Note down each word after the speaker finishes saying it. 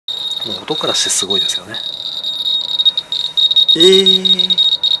もう音からしてすごいですよね。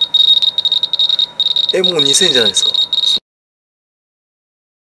もう2000じゃないですか。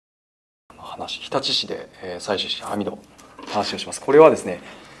日立市で採取した網戸の話をします。これはですね、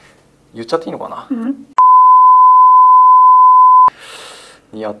言っちゃっていいのかな、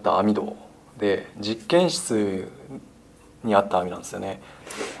にあった網戸で、実験室にあった網なんですよね。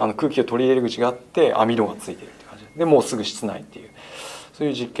空気を取り入れる口があって網戸がついてるって感じで、もうすぐ室内っていう、そう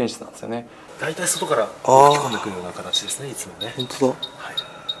いう実験室なんですよね。大体外から吹き込んでくるような形ですね、いつもね。本当だ。はい。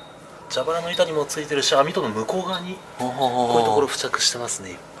蛇腹の板にもついてるし、網戸の向こう側にこういうところ付着してます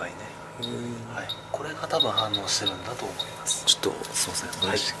ね、いっぱいね。はい、これが多分反応してるんだと思います。ちょっとすいません。はい、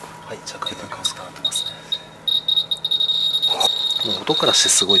はい、じゃあ回転カウンスかなってますね。もう音からして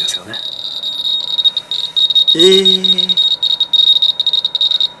すごいですよね。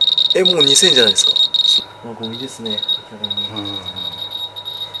もう2000じゃないですか。ゴミですね。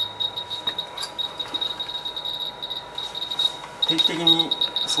定期的に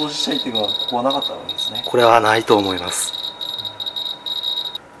掃除したいっていうのはここはなかったわけですね。これはないと思います。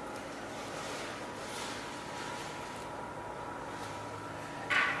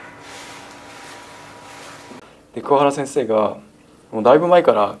で、桑原先生がもうだいぶ前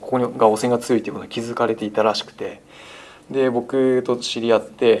からここが汚染が強いということに気づかれていたらしくて、で僕と知り合っ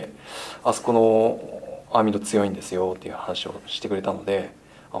て、あそこの網戸強いんですよっていう話をしてくれたので、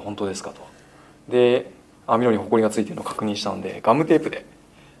あ、本当ですかと。で、網戸にホコリがついているのを確認したので、ガムテープで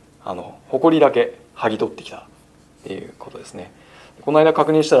ホコリだけ剥ぎ取ってきたっていうことですね。この間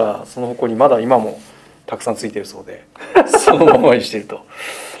確認したら、そのホコリまだ今もたくさんついてるそうでそのままにしてると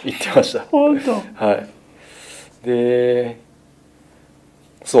言ってました。本当。はい。で、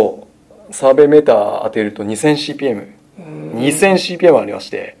そうサーベイメーター当てると 2000cpm ありま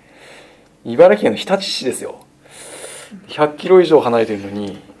して、茨城県の日立市ですよ。100キロ以上離れているの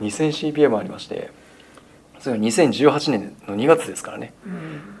に 2000cpm ありまして、それが2018年の2月ですからね。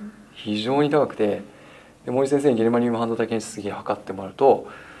非常に高くて、で森先生にゲルマニウム半導体検出機を測ってもらうと、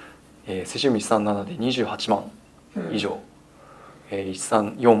セシウム137で28万以上、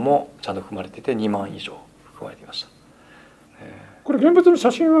134もちゃんと含まれてて2万以上含まれていました。これ現物の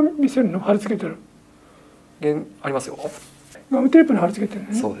写真は見せるの？貼り付けてる？ありますよ。ガムテープに貼り付けてる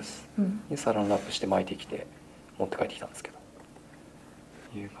ね。そうです。でサランラップして巻いてきて持って帰ってきたんですけど、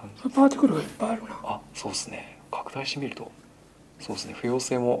いう感じです。パーティクルがいっぱいあるな。あ、そうですね。拡大してみると、そうですね。不溶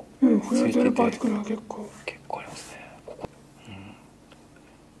性も不溶性のパーティクルが結構ありますね。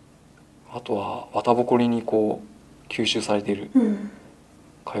あとは綿ぼこりにこう吸収されている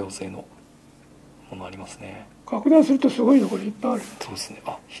可溶性のものありますね。拡大するとすごいよ、これいっぱいある。そうですね。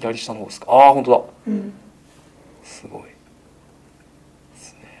あ、左下の方ですか。ああ、本当だ。すごいで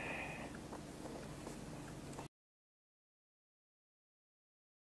すね。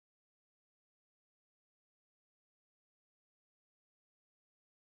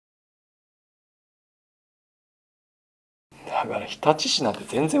だから日立市なんて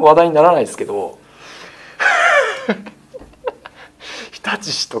全然話題にならないですけど日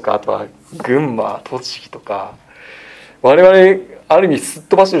立市とか、あとは群馬、栃木とか、我々ある意味すっ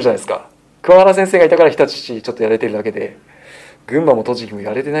飛ばしてるじゃないですか。桑原先生がいたから日立市ちょっとやれてるだけで、群馬も栃木も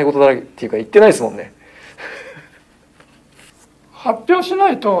やれてないことだらけっていうか言ってないですもんね。発表しな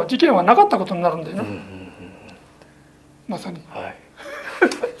いと事件はなかったことになるんだよね。まさに。はい。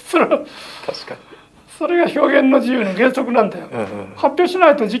それは確かに。それが表現の自由の原則なんだよ。発表しな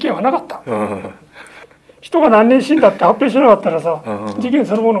いと事件はなかった。人が何人死んだって発表しなかったらさ、事件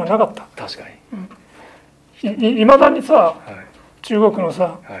そのものがなかった。確かに。いまだにさ、中国の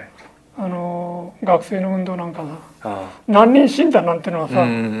さ、学生の運動なんかさ、何人死んだなんてのはさ、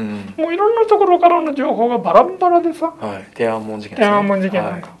もういろんなところからの情報がバラバラでさ、天安門事件天安門事件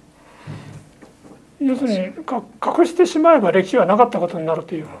なんか、要するに隠してしまえば歴史はなかったことになる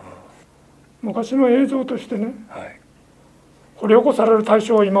という、昔の映像としてね、掘り起こされる対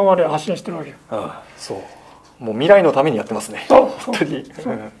象を今まで発信してるわけ。そう、もう未来のためにやってますね。本当に。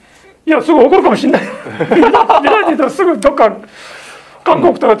いや、すぐ起こるかもしれない。未来って言ったらすぐどっか韓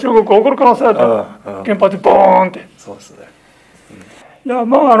国とか中国起こる可能性ある。原発でボーンって。そうですね。いや、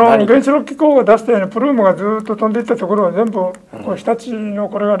まあ原子力機構が出したようにプルームがずっと飛んでいったところは全部こう日立の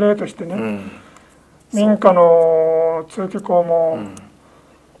これが例としてね、民家の通気口も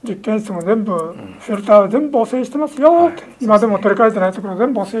実験室も全部フィルター全部汚染してますよって、今でも取り替えてないところ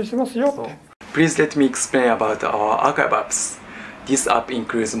全部汚染してますよって。Please let me explain about our archive apps. This app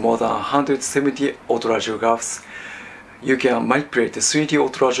includes more than 170 autoradiograph. You can manipulate 3D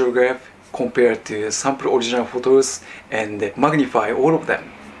autoradiograph, compare to sample original photos, and magnify all of them.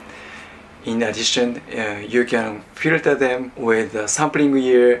 In addition, you can filter them with the sampling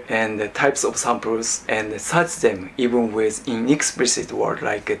year and the types of samples and search them even with inexplicit words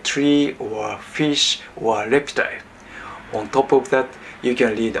like a tree or fish or reptile. On top of that, you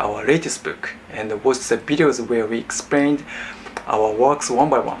can read our latest book and watch the videos where we explained our works one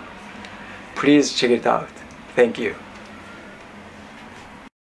by one. Please check it out. Thank you.